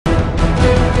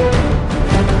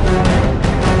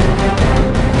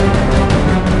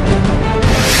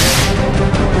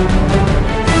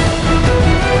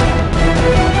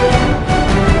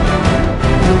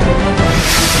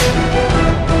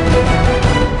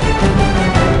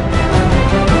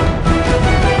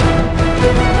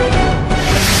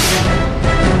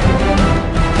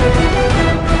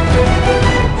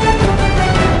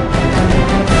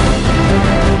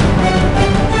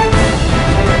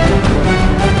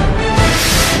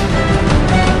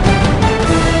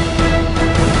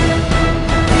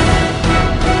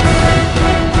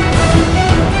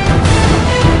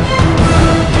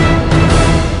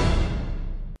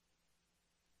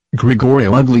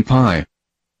Gregorio Aglipay,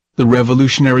 the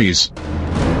Revolutionaries,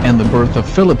 and the birth of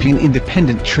Philippine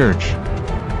Independent Church.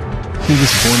 He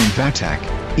was born in Batac,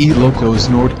 Ilocos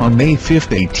Norte on May 5,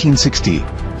 1860.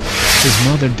 His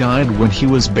mother died when he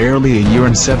was barely a year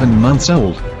and 7 months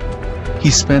old. He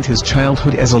spent his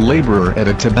childhood as a laborer at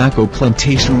a tobacco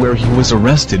plantation where he was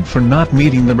arrested for not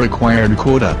meeting the required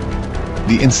quota.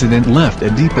 The incident left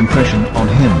a deep impression on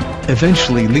him,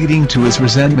 eventually leading to his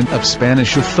resentment of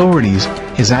Spanish authorities,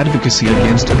 his advocacy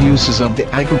against abuses of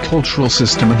the agricultural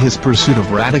system and his pursuit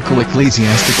of radical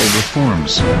ecclesiastical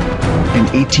reforms. In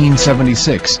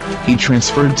 1876, he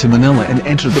transferred to Manila and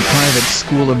entered the private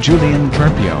school of Julian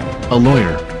Carpio, a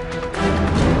lawyer.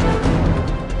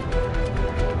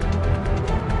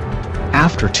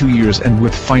 After 2 years and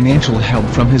with financial help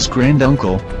from his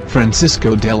granduncle,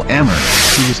 Francisco del Amor,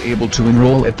 he was able to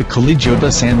enroll at the Colegio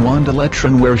de San Juan de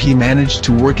Letran, where he managed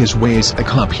to work his way as a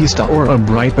copista, or a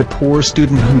bright but poor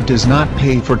student who does not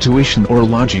pay for tuition or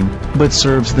lodging, but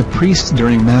serves the priests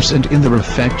during Mass and in the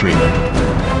refectory.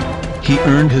 He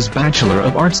earned his Bachelor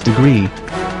of Arts degree,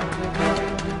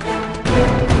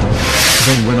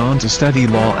 then went on to study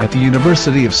law at the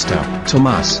University of São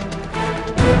Tomas,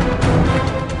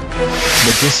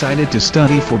 but decided to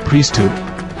study for priesthood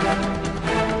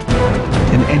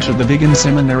and entered the Vigan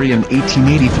Seminary in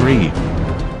 1883.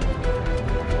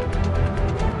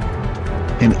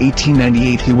 In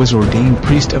 1898 he was ordained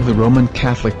priest of the Roman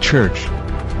Catholic Church.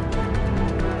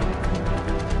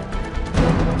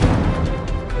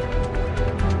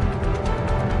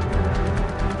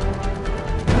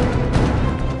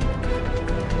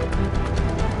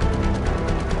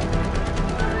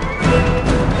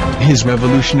 His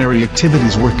revolutionary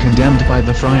activities were condemned by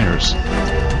the friars.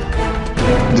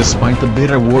 Despite the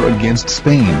bitter war against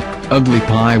Spain,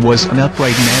 Aglipay was an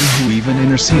upright man who even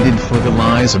interceded for the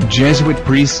lives of Jesuit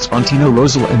priests Antino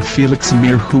Rosal and Felix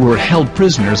Mir, who were held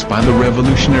prisoners by the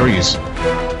revolutionaries.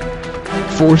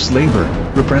 Forced labor,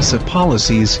 repressive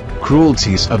policies,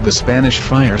 cruelties of the Spanish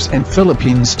friars and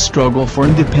Philippines' struggle for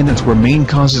independence were main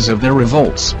causes of their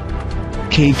revolts.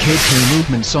 KKK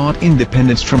movement sought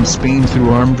independence from Spain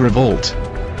through armed revolt.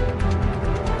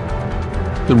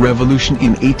 The revolution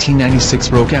in 1896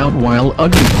 broke out while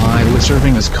Aglipay was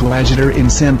serving as coadjutor in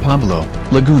San Pablo,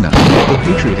 Laguna. The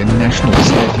patriot and nationalist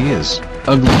that he is,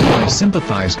 Aglipay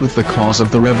sympathized with the cause of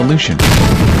the revolution.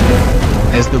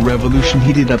 As the revolution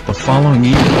heated up the following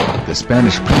year, the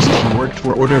Spanish priest he worked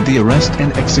for ordered the arrest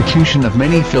and execution of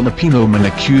many Filipino men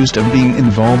accused of being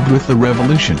involved with the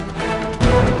revolution.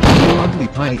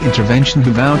 Aglipay intervention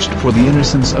who vouched for the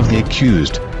innocence of the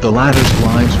accused, the latter's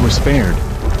lives were spared.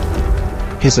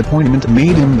 His appointment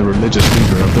made him the religious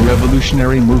leader of the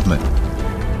revolutionary movement.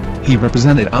 He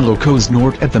represented Ilocos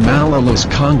Norte at the Malolos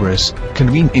Congress,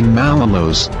 convened in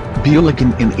Malolos,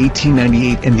 Bulacan in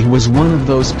 1898, and he was one of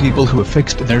those people who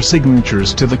affixed their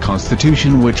signatures to the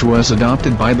Constitution, which was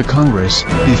adopted by the Congress,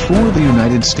 before the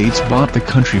United States bought the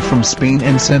country from Spain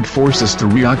and sent forces to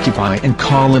reoccupy and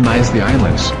colonize the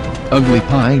islands.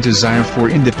 Aglipay's desire for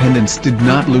independence did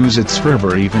not lose its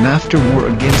fervor even after war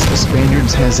against the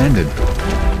Spaniards has ended.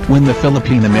 When the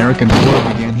Philippine-American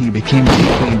War began, he became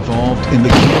deeply involved in the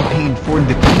campaign for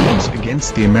independence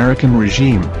against the American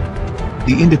regime.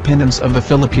 The independence of the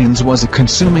Philippines was a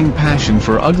consuming passion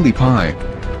for Aglipay.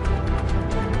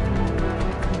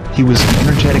 He was an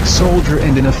energetic soldier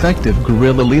and an effective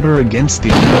guerrilla leader against the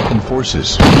American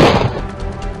forces.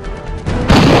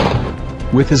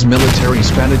 With his military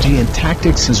strategy and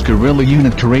tactics, his guerrilla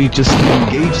unit courageously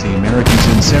engaged the Americans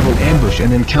in several ambush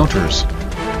and encounters.